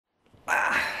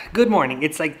Good morning.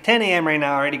 It's like 10 a.m. right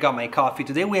now. I already got my coffee.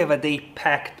 Today we have a day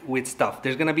packed with stuff.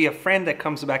 There's gonna be a friend that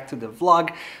comes back to the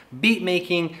vlog, beat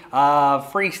making,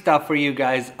 free stuff for you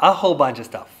guys, a whole bunch of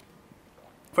stuff.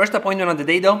 First appointment of the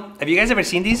day though, have you guys ever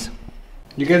seen these?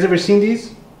 You guys ever seen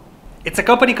these? It's a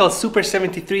company called Super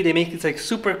 73. They make these like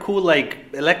super cool like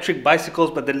electric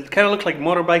bicycles, but they kind of look like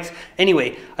motorbikes.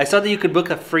 Anyway, I saw that you could book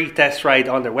a free test ride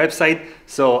on their website,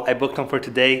 so I booked them for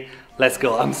today. Let's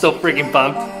go. I'm so freaking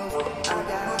pumped.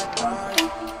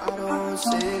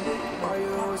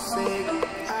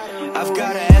 I've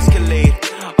gotta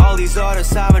escalate. All these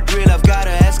orders, I'm a drill. I've gotta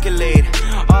escalate.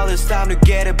 All this time to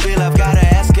get a bill. I've gotta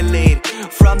escalate.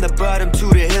 From the bottom to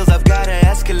the hills, I've gotta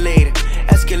escalate.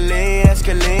 Escalate,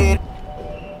 escalate.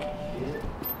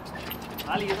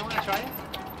 Ali, you don't want to try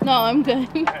it? No, I'm good.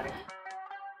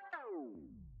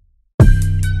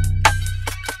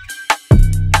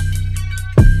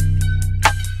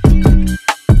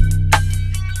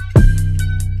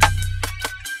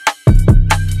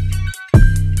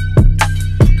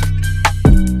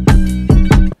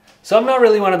 So I'm not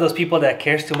really one of those people that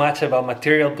cares too much about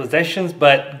material possessions,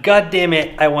 but god damn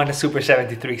it, I want a Super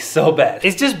 73 so bad.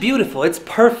 It's just beautiful, it's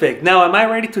perfect. Now, am I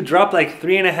ready to drop like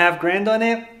 3.5 grand on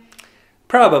it?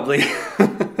 Probably.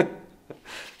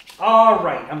 All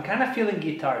right, I'm kind of feeling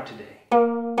guitar today.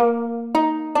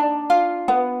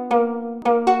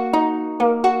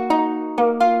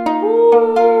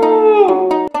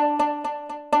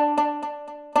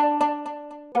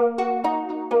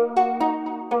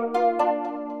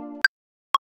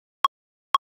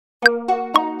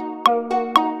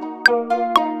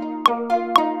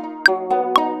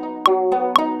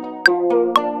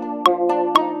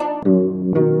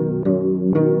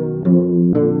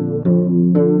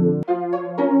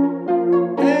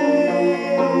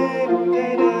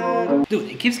 Dude,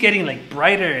 it keeps getting like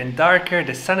brighter and darker.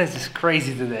 The sun is just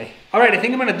crazy today. All right, I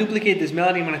think I'm gonna duplicate this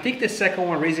melody. I'm gonna take this second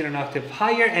one, raise it an octave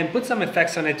higher, and put some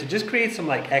effects on it to just create some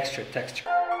like extra texture.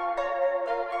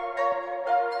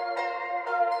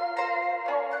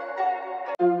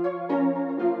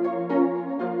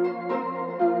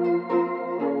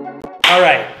 All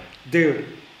right, dude,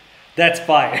 that's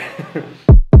fire.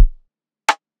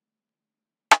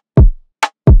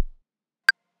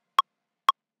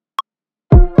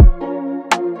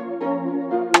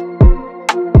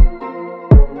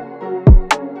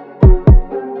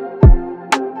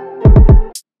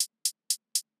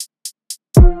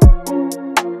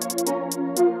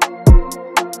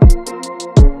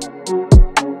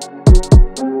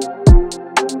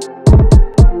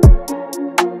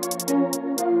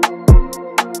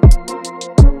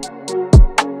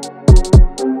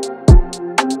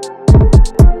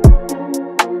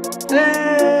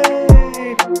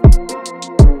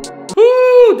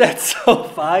 That's so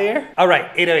fire. All right,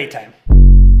 808 time.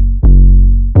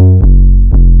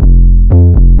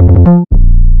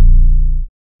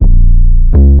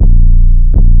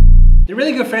 The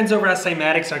really good friends over at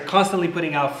Cymatics are constantly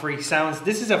putting out free sounds.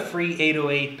 This is a free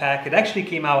 808 pack. It actually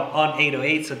came out on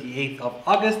 808, so the 8th of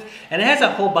August, and it has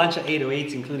a whole bunch of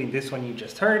 808s, including this one you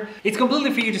just heard. It's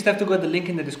completely free. You just have to go to the link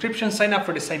in the description, sign up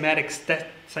for the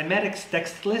Cymatics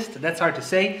text list. That's hard to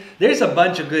say. There's a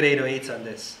bunch of good 808s on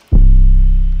this.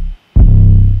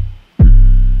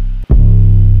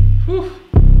 Whew.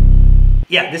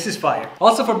 Yeah, this is fire.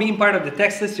 Also, for being part of the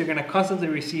text list, you're gonna constantly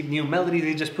receive new melodies.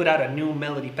 They just put out a new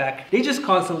melody pack. They just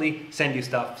constantly send you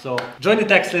stuff. So join the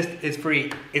text list, it's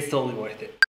free, it's totally worth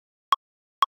it.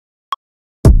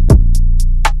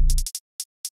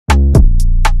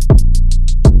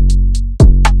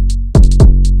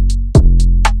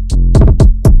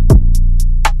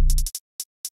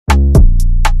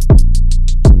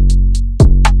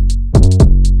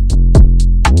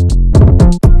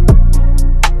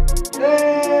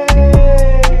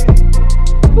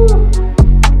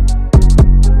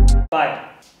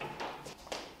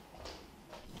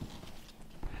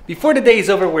 Before the day is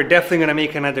over, we're definitely gonna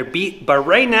make another beat, but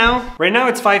right now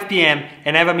it's 5 p.m.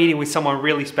 and I have a meeting with someone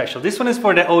really special. This one is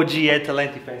for the OG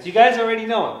EdTalenti fans. You guys already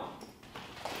know him.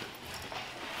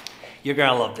 You're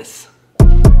gonna love this.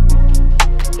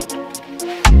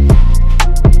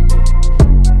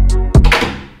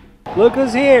 Look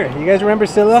who's here. You guys remember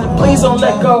Scylla? Please don't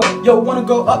let go. Yo, wanna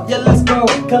go up? Yeah, let's go.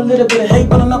 Got a little bit of hate,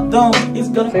 but I'm up down. It's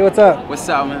gonna say what's up. What's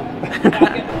up, man?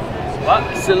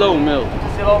 What? Silo milk.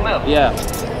 Silo milk? Yeah.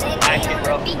 Thank you,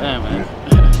 bro. Yeah, man.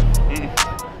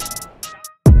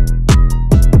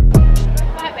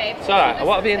 Right, babe. It's alright, I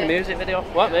want to be in the music video.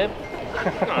 What, babe?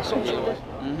 No, it's not yours.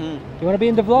 You want to be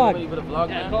in the vlog?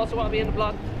 Yeah, of course I want to be in the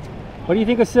vlog. What do you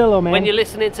think of Silo, man? When you're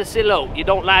listening to Silo, you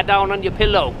don't lie down on your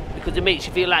pillow. because it makes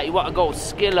you feel like you want to go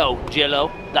skillo,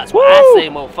 jello. That's what I say,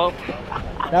 mofo.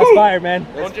 That's fire, man.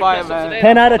 That's fire, man.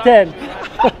 10 out of 10.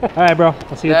 Alright, bro.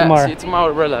 I'll see you tomorrow. See you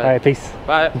tomorrow, brother. Alright, peace.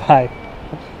 Bye. Bye.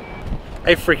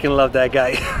 I freaking love that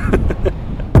guy.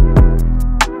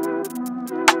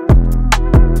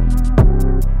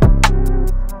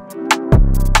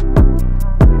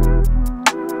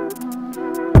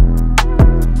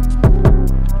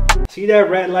 See that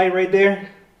red light right there?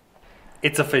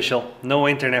 It's official. No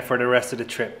internet for the rest of the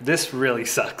trip. This really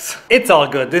sucks. It's all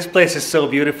good. This place is so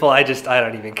beautiful. I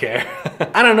don't even care.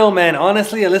 I don't know, man.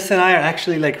 Honestly, Alyssa and I are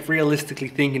actually like realistically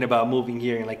thinking about moving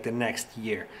here in like the next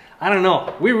year. I don't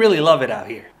know. We really love it out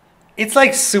here. It's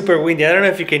like super windy. I don't know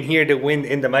if you can hear the wind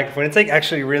in the microphone. It's like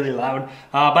actually really loud.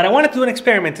 But I wanted to do an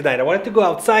experiment tonight. I wanted to go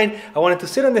outside. I wanted to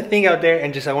sit on the thing out there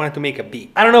and I wanted to make a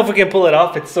beat. I don't know if we can pull it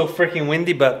off. It's so freaking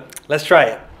windy, but let's try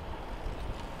it.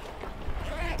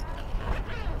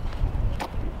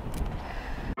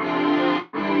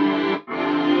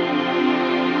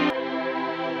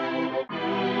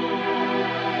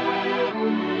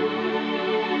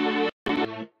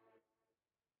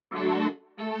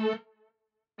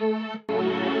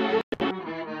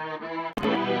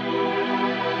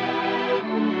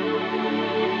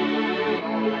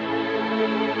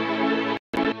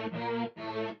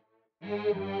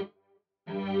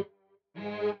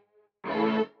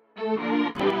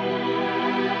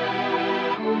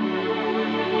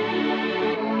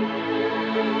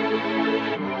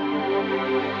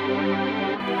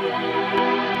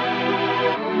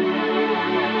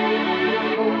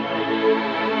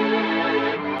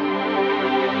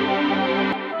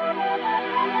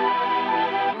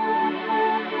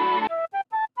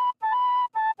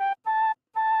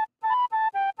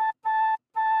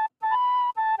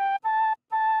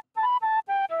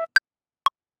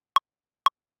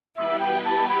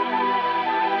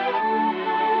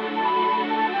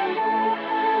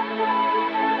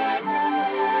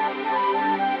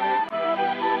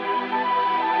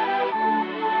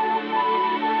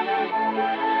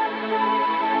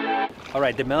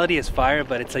 Alright, the melody is fire,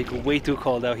 but it's like way too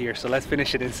cold out here, so let's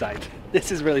finish it inside.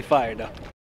 This is really fire though.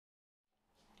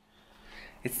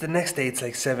 It's the next day, it's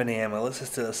like 7 a.m. Alyssa's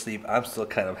still asleep. I'm still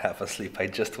kind of half asleep. I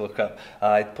just woke up.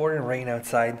 It poured in rain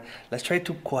outside. Let's try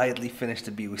to quietly finish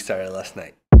the beat we started last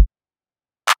night.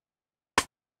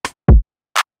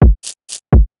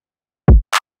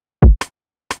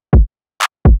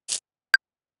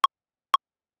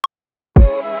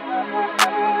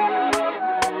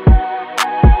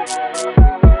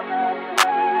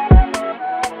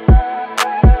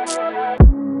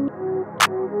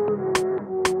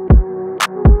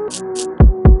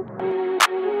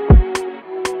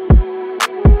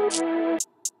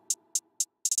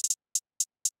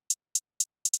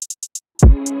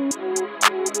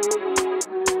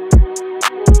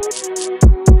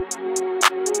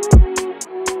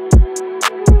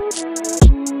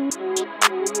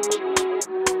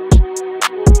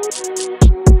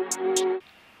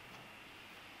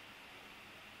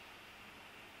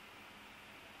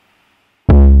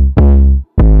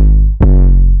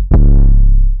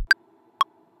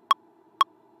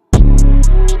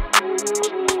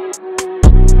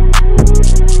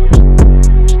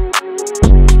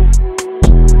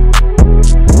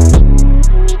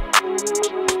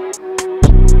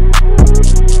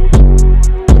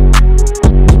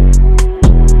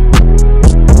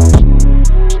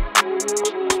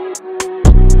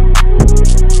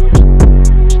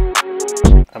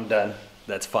 I'm done.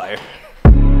 That's fire.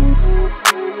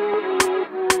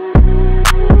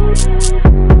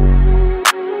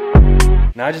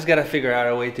 Now I just gotta figure out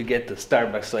a way to get to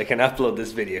Starbucks so I can upload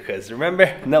this video, because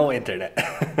remember, no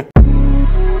internet.